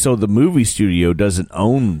so the movie studio doesn't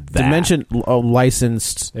own that. Dimension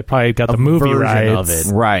licensed. they probably got a the movie version rights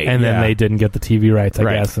of it. Right, and then yeah. they didn't get the TV rights, I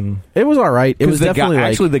Right. guess. And It was all right. It was the definitely guy,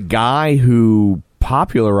 like, actually the guy who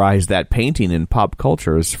popularized that painting in pop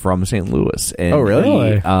culture is from St. Louis. And Oh,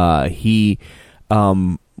 really? Really? He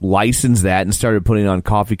licensed that and started putting on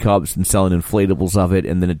coffee cups and selling inflatables of it,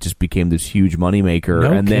 and then it just became this huge moneymaker.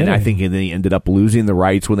 No and then I kidding. think and then he ended up losing the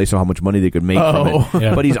rights when they saw how much money they could make from it.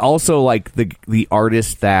 Yeah. But he's also like the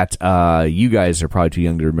artist that you guys are probably too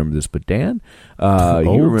young to remember this, but Dan, you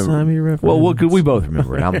Old-timey remember? reference. Well, we both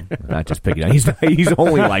remember it. I'm not just picking on. He's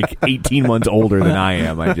only like 18 months older than I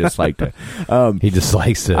am. I just like to. He just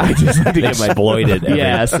likes to. I just like to get my exploit it. Every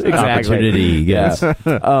yes, exactly. opportunity. Yes.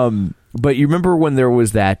 But you remember when there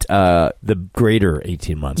was that The greater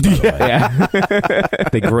 18 months, by the way.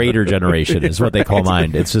 The greater generation is what they call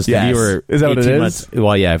mine. It's just Yes. if you were Is that what 18 it is? months.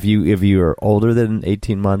 Well, yeah. If you are older than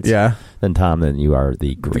 18 months, than Tom, then you are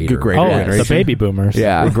the greater. greater Oh, generation. the baby boomers.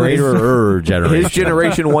 yeah The greater generation. his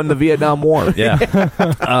generation won the Vietnam War. Yeah.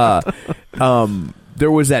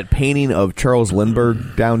 There was that painting of Charles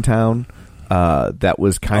Lindbergh downtown that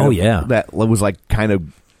was kind of that was like kind of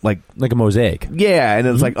like Like a mosaic. yeah, and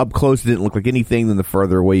it was like up close it didn't look like anything. Then the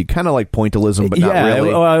further away, you kind of like pointillism, but not really.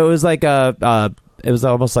 It was like it was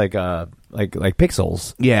almost like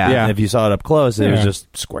pixels. Yeah. And if you saw it up close, it was Yeah.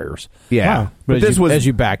 just squares. Yeah, But but as this you- was as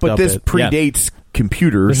you backed but up this it. predates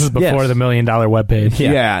computers. This is before Yes. the $1 million webpage.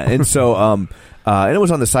 Yeah, and so and it was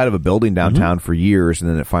on the side of a building downtown for years, and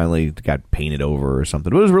then it finally got painted over or something.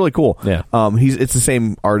 But it was really cool. Yeah. It's the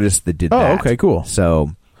same artist that did Oh, that. okay, cool. So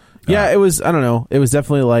Yeah, it was. I don't know. It was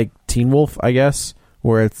definitely like Teen Wolf, I guess,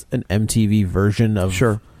 where it's an MTV version of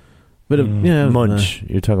But yeah, Munch.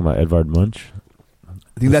 You're talking about Edvard Munch?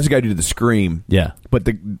 I think that's the guy who did the Scream. Yeah. But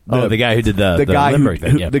the guy who did the guy who, Lindbergh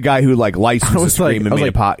thing, yeah. the guy who like licensed I the was like- Scream and I was made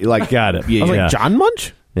like- a pot. Like Got it. Yeah, I was yeah. like John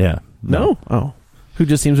Munch. Yeah. No, oh, who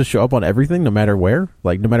just seems to show up on everything, no matter where,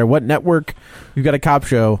 like no matter what network. You've got a cop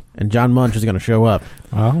show, and John Munch is going to show up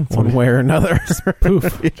Well, one way or another.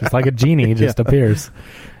 poof, just like a genie, just appears.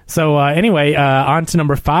 So anyway, on to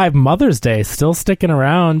number 5, Mother's Day, still sticking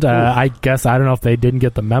around. I guess I don't know if they didn't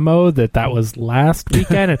get the memo that was last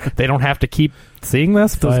weekend, and they don't have to keep seeing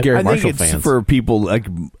this. Those But Gary I think Marshall it's fans. for people like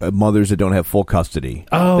mothers that don't have full custody.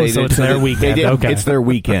 Oh, so it's their weekend. Okay. It's their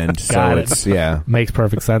weekend. So Got it. it's yeah. makes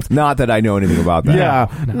perfect sense. Not that I know anything about that. yeah,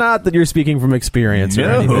 not that you're speaking from experience or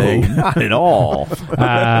No, anything. not at all.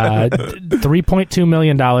 $3.2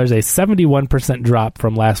 million, a 71% drop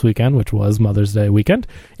from last weekend, which was Mother's Day weekend.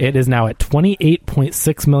 It is now at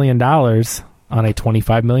 $28.6 million on a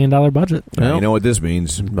 $25 million budget. Well, You know what this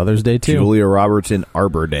means? Mother's Day too. Julia Roberts in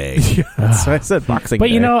Arbor Day. That's what I said. Boxing. But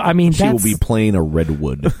you Day. know, I mean, She will that's be playing a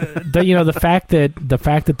redwood. the fact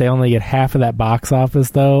that they only get half of that box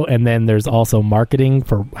office though, and then there's also marketing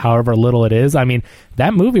for however little it is. I mean,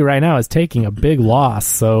 that movie right now is taking a big loss,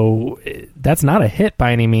 so that's not a hit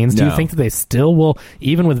by any means. Do you No. think that they still will,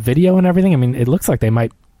 even with video and everything? I mean, it looks like they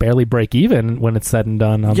might barely break even when it's said and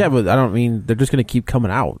done. yeah, but I don't mean they're just going to keep coming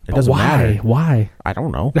out. It doesn't why? matter. Why? I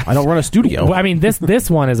don't know. I don't run a studio. Well, I mean, this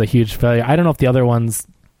one is a huge failure. I don't know if the other ones.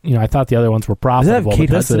 I thought the other ones were Does it have profitable. Kate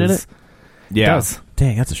but this Hudson in is- it? Yeah. does.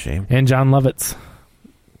 Dang, that's a shame. And John Lovitz.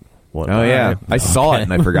 What? Oh yeah, I saw it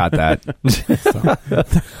and I forgot that.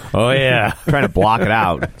 Oh, yeah. Trying to block it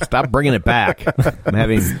out. Stop bringing it back. I'm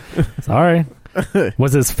having. Sorry.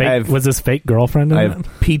 Was his fake girlfriend in I it? have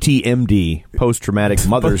PTMD, post traumatic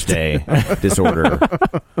Mother's Day disorder.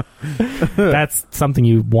 That's something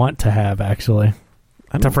you want to have, actually.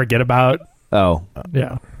 To forget about. Oh,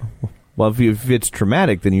 Yeah. well, if it's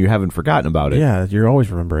traumatic, then you haven't forgotten about it. Yeah, you always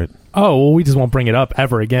remember it. Oh, well, we just won't bring it up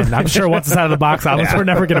ever again. I'm sure once it's out of the box office, we're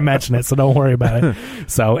never going to mention it, so don't worry about it.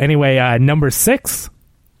 So anyway, number 6,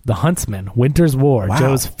 The Huntsman, Winter's War, Wow.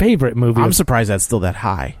 Joe's favorite movie. I'm surprised that's still that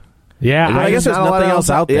high. Yeah, I I guess there's not a lot nothing else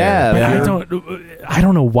out there. Yeah, But I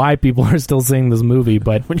don't know why people are still seeing this movie,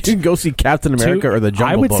 but When you can go see Captain America or the Jungle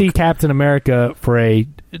I would Book. see Captain America for a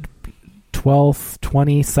 12th,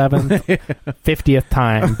 27th, 50th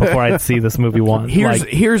time before I'd see this movie once.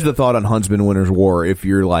 Here's the thought on Huntsman Winter's War. If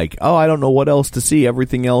you're like, oh, I don't know what else to see,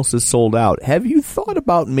 everything else is sold out. Have you thought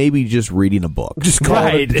about maybe just reading a book? Just go,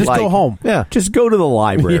 Right. just Like, go home. Yeah, just go to the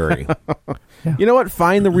library. You know what?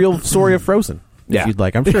 Find the real story of Frozen. Yeah. If you'd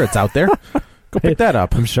like. I'm sure it's out there. Go pick that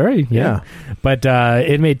up. I'm sure, yeah. But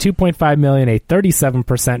it made $2.5 million, a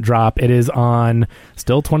 37% drop. It is on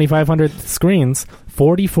still 2,500 screens,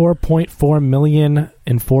 $44.4 million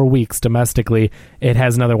in 4 weeks domestically. It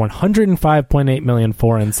has another $105.8 million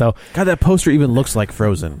foreign. So God, that poster even looks like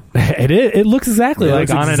Frozen. it looks exactly It like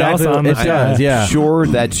looks on exactly and on it the does, yeah. Sure,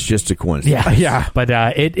 that's just a coincidence. Yeah. But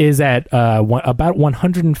it is at about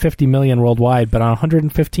 150 million worldwide, but on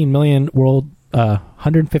 115 million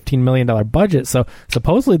 $115 million budget. So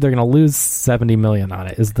supposedly they're going to lose $70 million on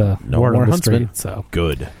it. Is the No word more on the Huntsman. street? So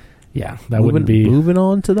Good. Yeah, that wouldn't be moving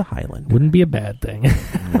on to the Highland. Wouldn't be a bad thing.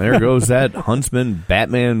 There goes that Huntsman,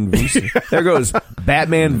 Batman v. There goes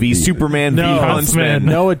Batman v Superman v Huntsman.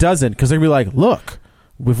 No, it doesn't, because they're gonna be like, look,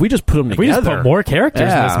 if we just put them together, we just put more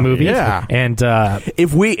characters in this movie. Yeah. And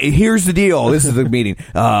here's the deal. This is the meeting,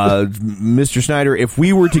 Mr. Snyder. If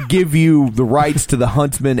we were to give you the rights to the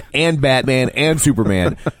Huntsman and Batman and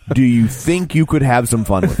Superman, do you think you could have some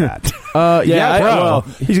fun with that? bro. Well,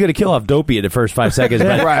 he's going to kill off Dopey in the first 5 seconds,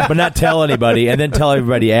 but not tell anybody, and then tell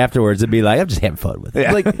everybody afterwards and be like, I'm just having fun with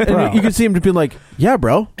it. Like, and you can see him just being like, yeah,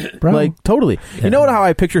 bro. Like, totally. Yeah. You know how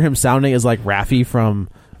I picture him sounding as like Raffi from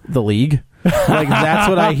The League? Like, that's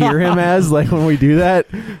what I hear him as, like, when we do that.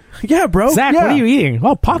 Yeah, bro. Zach, yeah. what are you eating?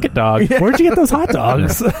 Oh, pocket dog. Where'd you get those hot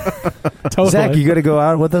dogs? Totally. Zach, you going to go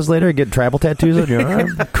out with us later and get tribal tattoos on your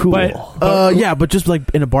arm? Cool. But just like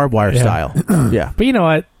in a barbed wire style. Yeah. But you know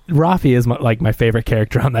what? Rafi is my favorite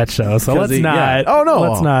character on that show, so let's not. Yeah. Oh no,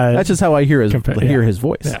 let's not. That's just how I hear his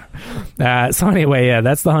voice. Yeah. So anyway,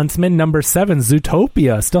 that's the Huntsman. Number 7,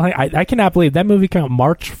 Zootopia. Still, I cannot believe that movie came out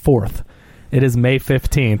March 4th. It is May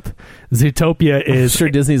 15th. Zootopia is sure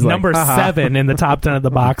Disney's number like, 7 in the top 10 of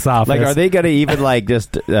the box office. Like, are they going to even like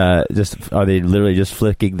just are they literally just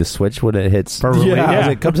flicking the switch when it hits? Yeah.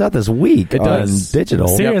 It comes out this week on digital.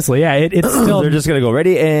 Seriously, yeah. It's still. They're just going to go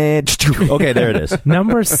ready and okay, there it is.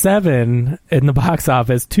 Number 7 in the box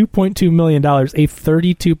office, $2.2 million, a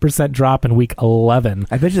 32% drop in week 11.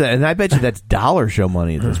 I bet you that, and I bet you that's dollar show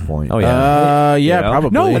money at this point. Oh yeah, yeah, probably.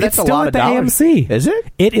 No, that's it's a still lot at of the dollars. AMC. Is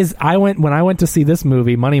it? It is. When I went to see this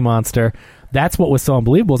movie, Money Monster. That's what was so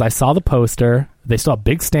unbelievable is I saw the poster. They still have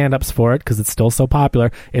big stand-ups for it because it's still so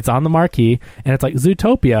popular. It's on the marquee, and it's like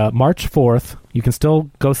Zootopia, March 4th. You can still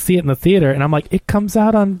go see it in the theater. And I'm like, it comes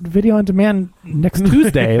out on video on demand next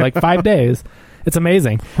Tuesday, like 5 days. It's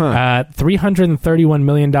amazing. $331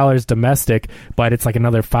 million domestic, but it's like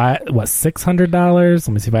another $600? Let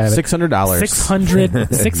me see if I have it. $600.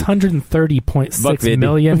 $630.6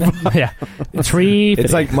 million. Yeah. It's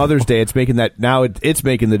like Mother's Day. It's making that now. It's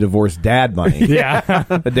making the divorced dad money. Yeah.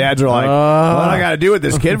 The dads are like, what do I got to do with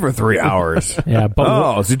this kid for 3 hours? Yeah.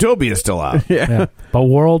 But Zootopia's still out. Yeah. But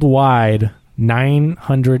worldwide,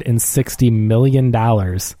 $960 million.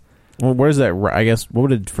 Well, where's that? I guess what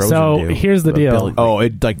did Frozen do? So here's the deal. Like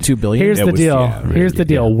 $2 billion. Here's the deal. Here's the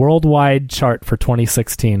deal. Worldwide chart for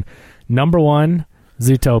 2016. Number 1,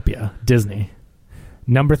 Zootopia, Disney.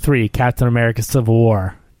 Number 3, Captain America: Civil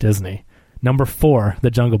War, Disney. Number 4, The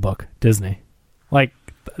Jungle Book, Disney. Like,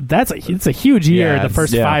 it's a huge year. The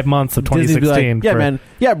first 5 months of 2016. Like, man.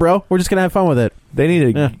 Yeah, bro. We're just gonna have fun with it. They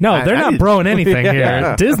need to. No, they're not broing anything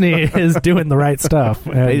here. Disney is doing the right stuff.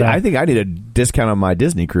 And, I think I need a discount on my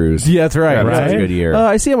Disney cruise. Yeah, that's right. That's a good year.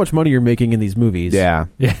 I see how much money you're making in these movies. Yeah.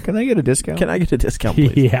 Can I get a discount? Can I get a discount,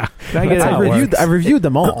 please? Yeah. I reviewed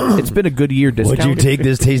them all. It's been a good year. Discount. Would you take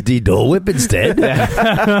this tasty Dole Whip instead?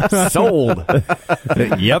 Sold.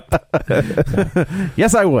 Yep.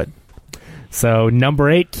 Yes, I would. So number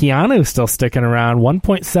 8, Keanu still sticking around,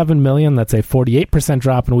 $1.7 million. That's a 48%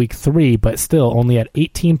 drop in week 3, but still only at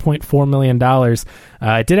 $18.4 million.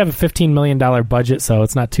 It did have a $15 million budget, so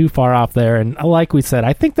it's not too far off there. And like we said,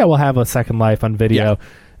 I think that will have a second life on video.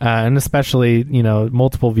 Yeah. And especially,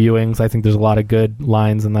 multiple viewings. I think there's a lot of good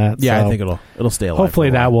lines in that. Yeah, so I think it'll stay alive. Hopefully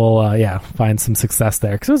that will, find some success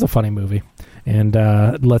there because it was a funny movie. And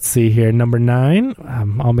let's see here. Number 9,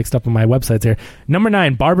 I'm all mixed up on my websites here. Number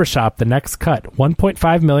 9, Barbershop, The Next Cut,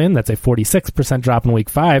 $1.5 million. That's a 46% drop in week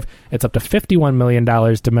 5. It's up to $51 million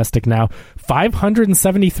domestic now.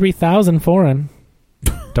 $573,000 foreign.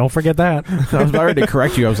 Don't forget that. I was about ready to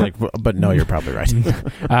correct you. I was like, but no, you're probably right.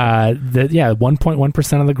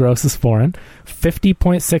 1.1% of the gross is foreign.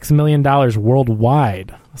 $50.6 million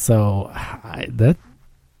worldwide. So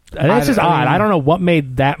that's just odd. I don't know what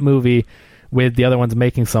made that movie with the other ones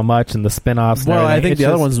making so much and the spin-offs. Well, I think the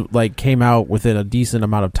other ones like came out within a decent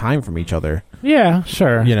amount of time from each other. Yeah,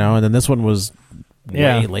 sure. And then this one was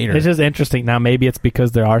way later. It's just interesting. Now, maybe it's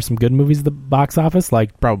because there are some good movies at the box office.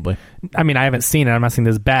 Like, probably. I mean, I haven't seen it. I'm not saying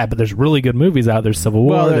this is bad, but there's really good movies out. There's Civil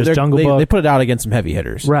War, there's Jungle Book. They put it out against some heavy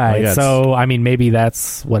hitters. Right. So, I mean, maybe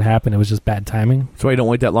that's what happened. It was just bad timing. That's why you don't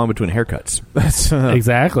wait that long between haircuts.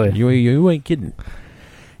 Exactly. You ain't kidding.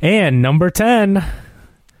 And number 10...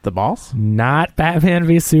 The Boss? Not Batman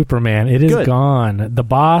v Superman. It is Good. gone. The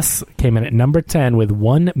Boss came in at number 10 with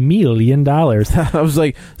 $1 million. I was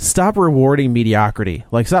like, stop rewarding mediocrity.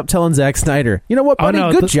 Like, stop telling Zack Snyder, you know what, buddy,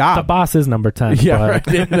 good job. The Boss is number 10. Yeah, but,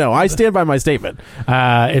 right. No, I stand by my statement.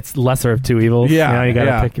 It's lesser of two evils. Yeah, you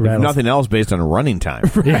gotta pick your If battles. nothing else based on running time.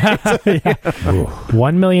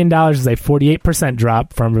 $1 million is a 48%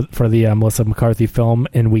 drop for the Melissa McCarthy film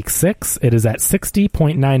in week 6. It is at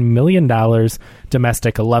 $60.9 million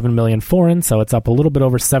domestic, $11 million foreign, so it's up a little bit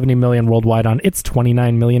over $70 million worldwide on its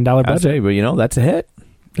 $29 million I budget. say, but that's a hit. It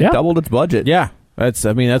Yeah. doubled its budget. Yeah. That's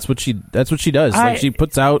what she does. Like, she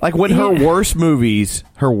puts out... Like when her worst movies,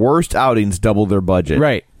 her worst outings double their budget.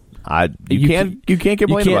 Right. You can't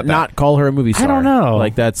complain about that. not call her a movie star. I don't know.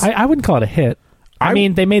 Like, that's... I wouldn't call it a hit. I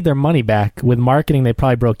mean, they made their money back. With marketing, they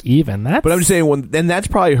probably broke even. But I'm just saying, and that's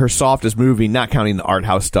probably her softest movie, not counting the art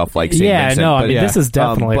house stuff like St. Yeah, Vincent. no, but, I mean, this is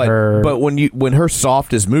definitely her... But when her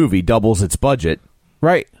softest movie doubles its budget,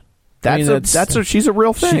 Right. she's a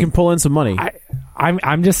real thing. She can pull in some money.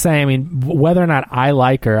 I'm just saying, I mean, whether or not I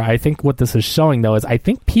like her, I think what this is showing, though, is I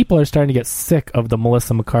think people are starting to get sick of the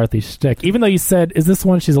Melissa McCarthy shtick. Even though you said, is this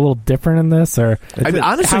one she's a little different in this? Or honestly,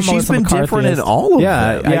 how she's Melissa been McCarthy different is. in all of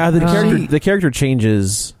Yeah, them. the character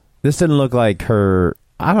changes. This didn't look like her.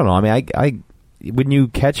 I don't know. I mean, I when you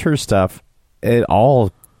catch her stuff,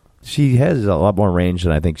 she has a lot more range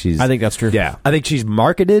than I think she's. I think that's true. Yeah, I think she's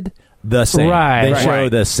marketed the same. Right, they right. show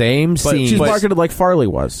the same scene. She's marketed like Farley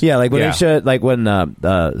was. Yeah, like when they showed, like when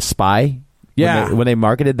Spy. Yeah. when they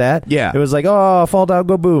marketed that, Yeah. it was like, oh, fall down,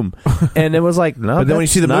 go boom, and it was like, no. But then when you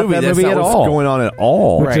see the movie, that's not what's going on at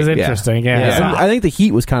all. Which is interesting, yeah. And I think The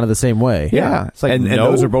Heat was kind of the same way. Yeah, It's like, and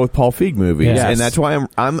no. those are both Paul Feig movies, Yes. and that's why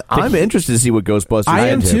I'm interested to see what Ghostbusters. I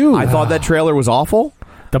am is. too. I thought that trailer was awful.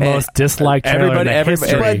 The most disliked trailer in the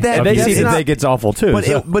history. but that- of they that's seem to not- think it's awful too. But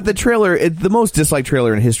so. but the trailer, the most disliked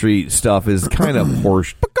trailer in history stuff is kind of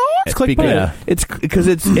horsed. It's clickbait. It's because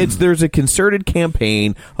it's there's a concerted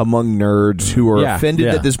campaign among nerds who are Yeah. offended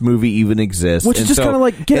Yeah. that this movie even exists, Which is And just so- kinda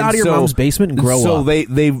like, get and out of your so- mom's basement and grow so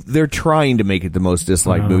up. they're trying to make it the most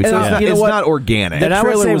disliked movie. So And it's, not, you know it's what? not organic. and I would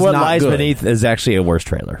trailer say was what not lies good. beneath is actually a worse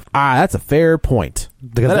trailer. That's a fair point.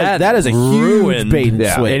 Because that is a huge ruined bait and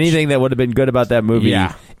switch. anything that would have been good about that movie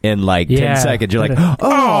Yeah. in like Yeah. 10 seconds. You're like, That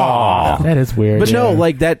oh. That is weird. But no, yeah.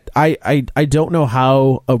 like that. I don't know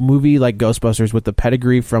how a movie like Ghostbusters, with the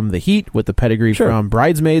pedigree from The Heat, with the pedigree from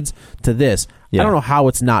Bridesmaids to this, Yeah. I don't know how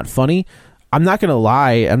it's not funny. I'm not gonna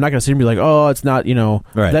lie. I'm not gonna sit here and be like, oh, it's not.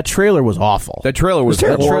 Right. That trailer was awful. That trailer was That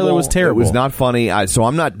horrible. trailer was terrible. It was not funny. So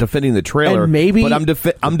I'm not defending the trailer. And maybe- but I'm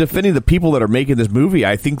defending the people that are making this movie.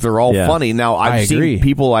 I think they're all Yeah. funny. Now I I've agree. seen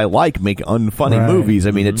people I like make unfunny Right. movies.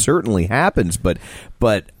 I mean, it certainly happens. But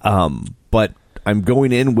I'm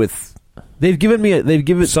going in with They've given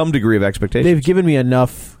me some degree of expectation. they've given me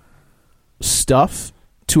enough stuff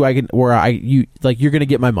to you're gonna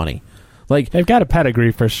get my money. Like they've got a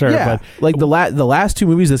pedigree for sure. yeah, But like the last two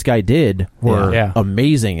movies this guy did were Yeah.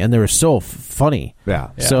 amazing, and they were so funny. Yeah.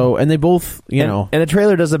 So and they both And the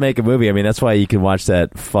trailer doesn't make a movie. I mean, that's why you can watch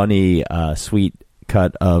that funny, sweet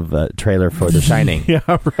cut of trailer for The Shining. yeah,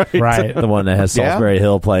 right. right. The one that has Yeah. Salisbury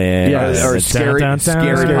Hill playing. Yeah. or Dun, scary, dun, dun,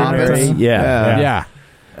 scary dun, hobbits. dun. Yeah. Yeah.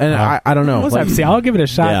 And I don't know. We'll Like, see. I'll give it a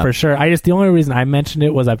shot Yeah. for sure. The only reason I mentioned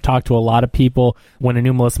it was I've talked to a lot of people when a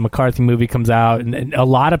new Melissa McCarthy movie comes out, and a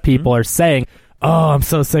lot of people are saying, "Oh, I'm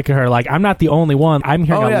so sick of her." Like, I'm not the only one. I'm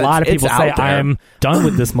hearing Oh, yeah, a lot of it's people say, out there. "I'm done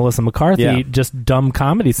with this Melissa McCarthy, Yeah. just dumb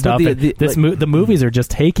comedy stuff." the- And the- this the movies are just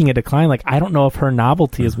taking a decline. Like, I don't know if her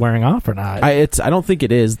novelty is wearing off or not. I don't think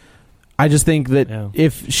it is. I just think that Yeah.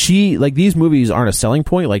 if she, like, these movies aren't a selling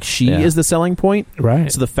point, like she Yeah. is the selling point.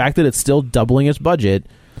 Right. So the fact that it's still doubling its budget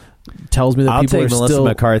tells me that I'll people take are Melissa still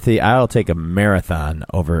McCarthy. I'll take a marathon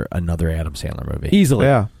over another Adam Sandler movie. easily.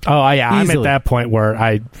 Yeah. Oh, yeah. I'm at Easily. that point where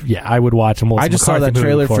I would watch a Melissa I just saw McCarthy that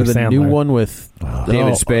trailer movie for the before new Sandler. one with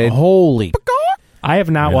David Spade. Holy I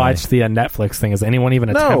have not Really? watched the Netflix thing. Has anyone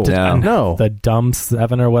even No, attempted no. the Dumb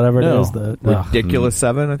 7 or whatever No. it is? The Ridiculous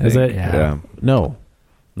 7, I think. Is it? Yeah. no,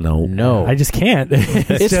 No. I just can't.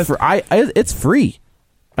 it's just it's free.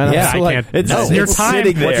 And Yeah, I'm I like, can't. It's- No. it's Your time,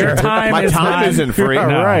 sitting there. your time My is time not- isn't free. Yeah,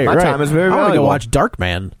 No. right, My right. time is very I'm gonna go valuable. watch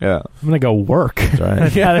Darkman. Yeah. I'm gonna go work. right.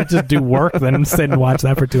 I'd rather just do work than sit and watch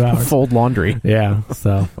that for 2 hours. Fold laundry. Yeah.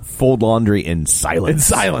 So Fold laundry in silence.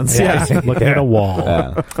 yeah, looking at a wall.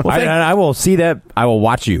 I will see that. I will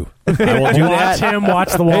watch you. I will do Watch that. him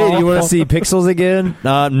watch the wall. Hey, do you want to see Pixels again?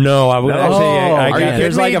 No, I would No. actually. Are you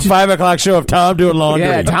There's kidding like me? a 5 o'clock show of Tom doing laundry.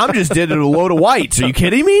 Yeah, Tom just did a load of whites. Are you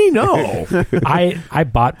kidding me? No. I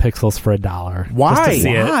bought Pixels for $1. Why? Just to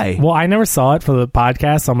see Why? it. Well, I never saw it for the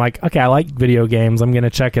podcast. So I'm like, okay, I like video games. I'm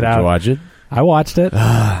gonna check it Did out. you watch it? I watched it.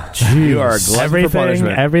 You are a glutton for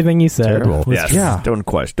punishment. Everything you said. Terrible. was- Yes. Yeah. Don't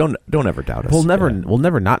question. Don't ever doubt us. We'll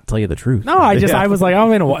never not tell you the truth. No, I was like,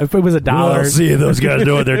 oh, if it was $1. see if those guys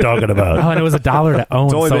know what they're talking about. Oh, and it was $1 to own.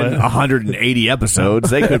 It's only so been 180 episodes.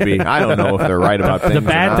 They could be. I don't know if they're right about things. the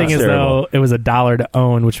bad thing is, though, it was $1 to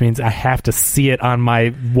own, which means I have to see it on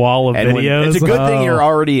my wall of videos. It's a good thing Oh. you're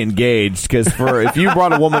already engaged, because if you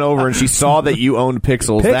brought a woman over and she saw that you owned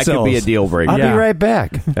Pixels, that could be a deal breaker. I'll Yeah. be right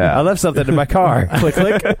back. I left something in my car. Click,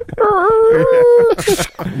 click.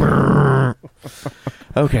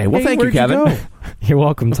 Okay, well, thank you, where'd you Kevin. go? You're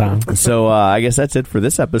welcome, Tom. So I guess that's it for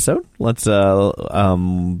this episode. Let's go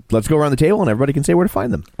around the table and everybody can say where to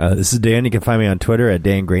find them. This is Dan. You can find me on Twitter at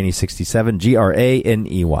DanGraney67,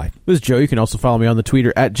 GRANEY. This is Joe. You can also follow me on the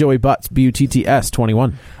Twitter at Joey Butts,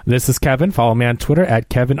 BUTTS21. This is Kevin. Follow me on Twitter at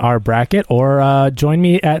Kevin R. Brackett, or join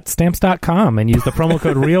me at Stamps.com and use the promo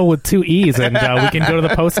code REAL with 2 E's, and we can go to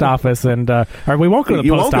the post office, or we won't go to the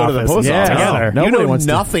You post won't go office. to the post Yeah, office. together. No. You Nobody know wants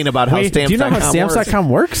to. nothing about how Wait, do you know how Stamps.com Stamps.com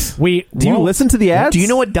works? We Do you won't- listen to the ads? Do you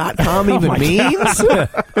know what .com even means?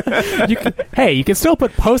 you can still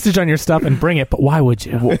put postage on your stuff and bring it, but why would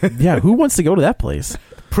you? Yeah, who wants to go to that place?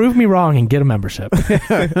 Prove me wrong and get a membership.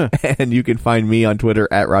 And you can find me on Twitter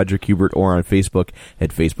at Roger Kubert, or on Facebook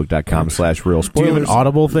at facebook.com/real Do you have spoilers. an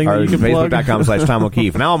Audible thing that Or you can plug? facebook.com/Tom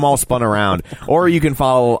O'Keefe. Now I'm all spun around. Or you can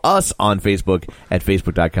follow us on Facebook at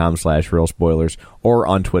facebook.com/real spoilers, or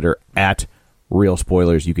on Twitter at Real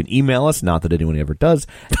Spoilers. You can email us, not that anyone ever does,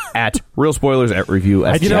 at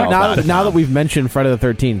realspoilers@reviewstl.com. You know, now that we've mentioned Friday the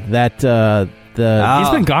 13th, that He's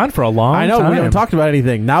been gone for a long I know time. we haven't talked about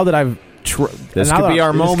anything. Now that I've This could be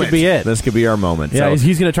our moment. This could be it. This could be our moment. Yeah, So,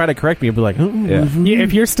 he's going to try to correct me and be like, yeah. Yeah,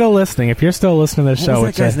 if you're still listening to this what show,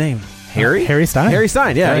 was that guy's name? Harry Stein. Harry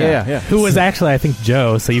Stein. Yeah. Who was actually, I think,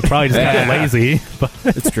 Joe, so you probably just got lazy. But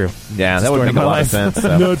It's true. Yeah, that would make a lot of sense.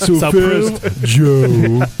 So. so prove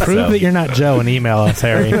that you're not Joe and email us,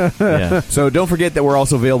 Harry. Yeah. So don't forget that we're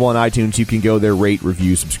also available on iTunes. You can go there, rate,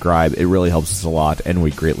 review, subscribe. It really helps us a lot, and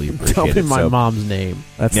we greatly appreciate Tell me it. my So- mom's name.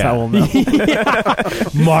 That's Yeah. how we'll know.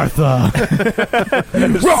 Martha.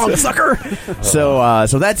 Wrong, sucker! So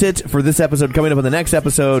that's it for this episode. Coming up in the next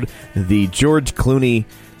episode, the George Clooney,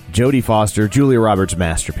 Jodie Foster, Julia Roberts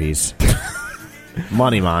masterpiece,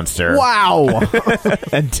 Money Monster. Wow.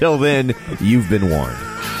 Until then, you've been warned.